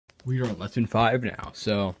We are on lesson 5 now,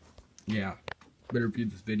 so yeah, better view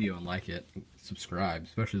this video and like it, subscribe,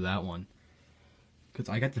 especially that one, because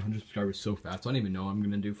I got to 100 subscribers so fast. I don't even know what I'm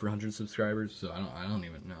gonna do for 100 subscribers, so I don't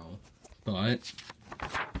even know. But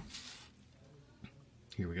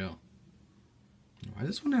here we go. Why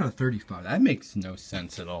this one out of 35? That makes no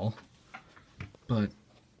sense at all. But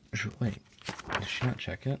wait, did she not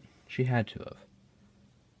check it? She had to have.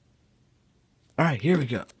 All right, here we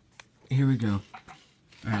go. Here we go.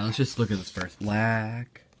 All right, let's just look at this first.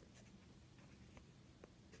 Lack.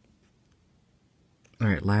 All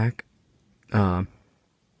right, lack. No,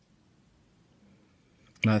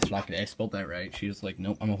 that's lack. I spelled that right. She was like,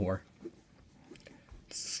 nope, I'm a whore.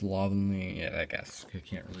 Slovenly. Yeah, I guess I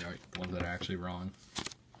can't really argue the ones that are actually wrong.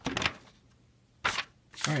 All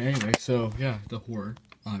right. Anyway, so yeah, the whore.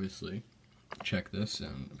 Obviously, check this,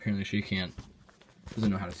 and apparently she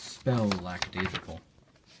doesn't know how to spell lackadaisical.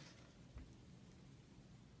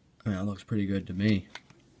 I mean, that looks pretty good to me.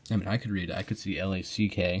 I mean, I could read it. I could see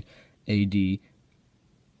Lackadaisical.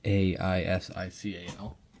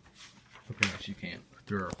 Okay, she can't.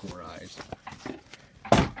 Through her 4 eyes.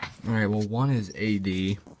 Alright, well, 1 is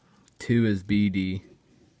AD, 2 is BD,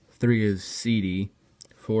 3 is CD,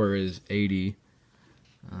 4 is AD.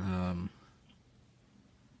 Come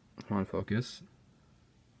on, focus.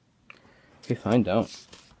 Okay, fine, don't.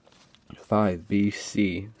 5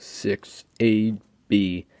 BC, 6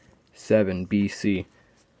 AB, 7 BC,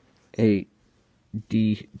 8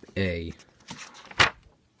 DA.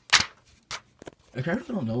 I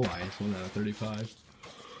actually don't know why it's 1 out of 35.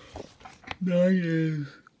 9 is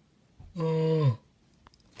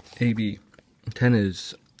AB. 10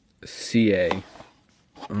 is CA.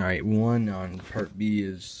 Alright, 1 on part B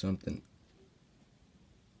is something.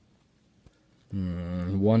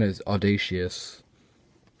 1 is audacious.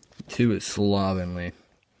 2 is slovenly.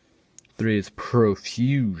 3 is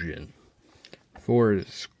profusion. 4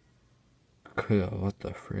 is what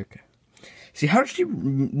the frick? See, how did she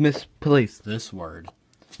misplace this word,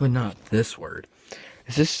 but not this word?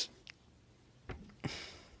 Is this?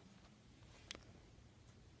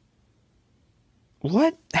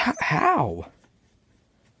 What? How?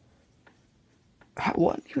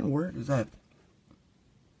 What even word is that?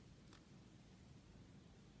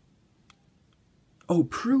 Oh,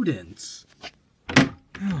 prudence.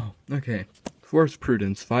 Oh, okay. 4 is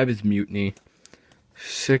prudence. 5 is mutiny.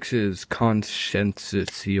 6 is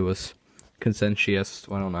conscientious.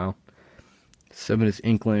 I don't know. 7 is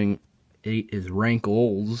inkling. 8 is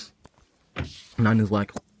rankles. 9 is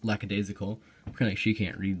lackadaisical. Apparently she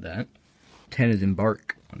can't read that. 10 is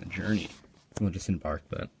embark on a journey. Well, just embark,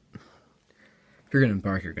 but if you're gonna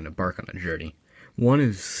embark, you're gonna bark on a journey. 1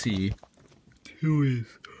 is C. 2 is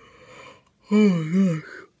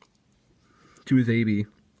 2 is AB.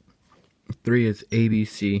 3 is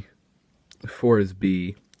ABC. 4 is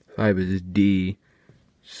B. 5 is D.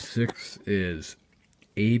 6 is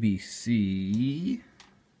ABC.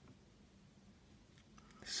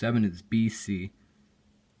 7 is BC.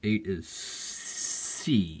 8 is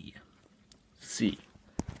C. C.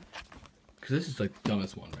 Because this is like the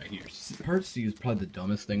dumbest one right here. Part C is probably the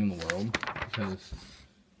dumbest thing in the world. Because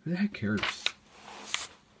who the heck cares?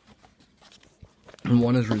 And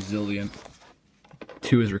 1 is resilient.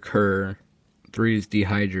 2 is recur. 3 is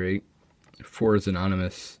dehydrate. 4 is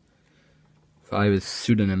anonymous. 5 is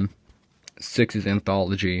pseudonym. 6 is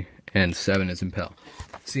anthology. And 7 is impel.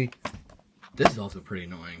 See, this is also pretty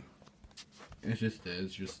annoying. It's just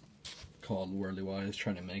called Worldly Wise,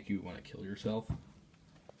 trying to make you want to kill yourself.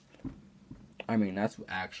 I mean, that's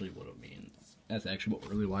actually what it means. That's actually what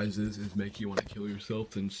Worldly Wise is make you want to kill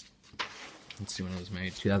yourself. And let's see when it was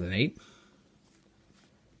made. 2008?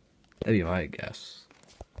 That'd be my guess.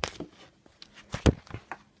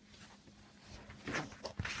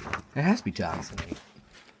 It has to be 2008.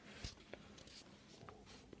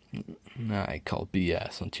 I call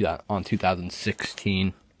BS on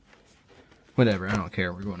 2016. Whatever, I don't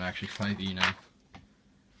care. We're going to actually 5E now.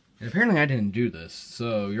 And apparently I didn't do this,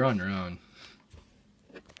 so you're on your own.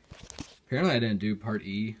 Apparently I didn't do part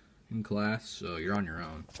E in class, so you're on your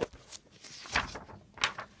own.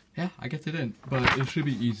 Yeah, I guess I didn't, but it should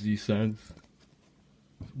be easy since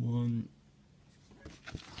 1,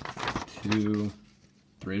 2,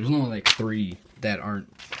 3. There's only like 3 that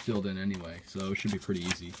aren't filled in anyway, so it should be pretty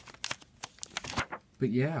easy. But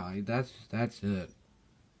yeah, that's it.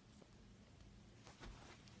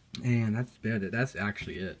 And that's about it. That's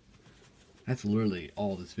actually it. That's literally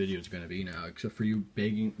all this video is gonna be now, except for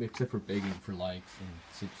begging for likes and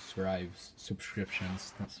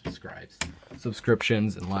subscriptions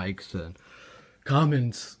and likes and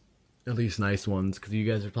comments, at least nice ones, because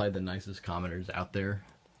you guys are probably the nicest commenters out there.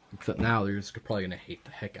 Except now they're just probably gonna hate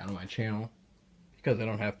the heck out of my channel because I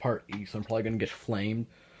don't have part E, so I'm probably gonna get flamed.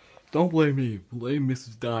 Don't blame me, blame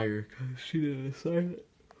Mrs. Dyer, because she didn't decide it.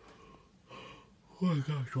 Oh my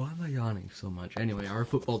gosh, why am I yawning so much? Anyway, our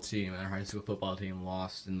football team, our high school football team,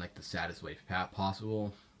 lost in like the saddest way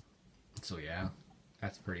possible. So yeah,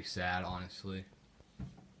 that's pretty sad, honestly.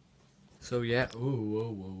 So yeah, ooh,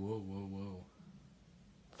 whoa, whoa, whoa, whoa, whoa.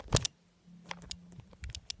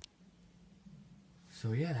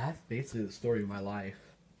 So yeah, that's basically the story of my life.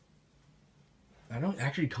 I don't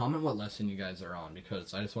actually comment what lesson you guys are on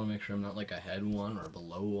because I just want to make sure I'm not like ahead one or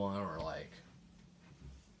below one or like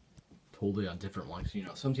totally on different ones. You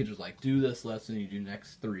know, some teachers like do this lesson, you do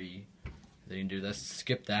next 3, then you do this,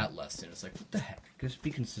 skip that lesson. It's like, what the heck? Just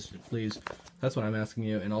be consistent, please. That's what I'm asking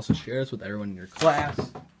you, and also share this with everyone in your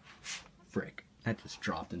class. Frick, that just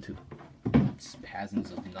dropped into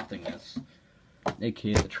spasms of nothingness.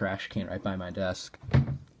 AKA the trash can right by my desk.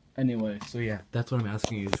 Anyway, so yeah, that's what I'm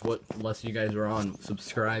asking you is what lesson you guys are on.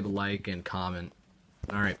 Subscribe, like, and comment.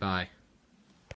 Alright, bye.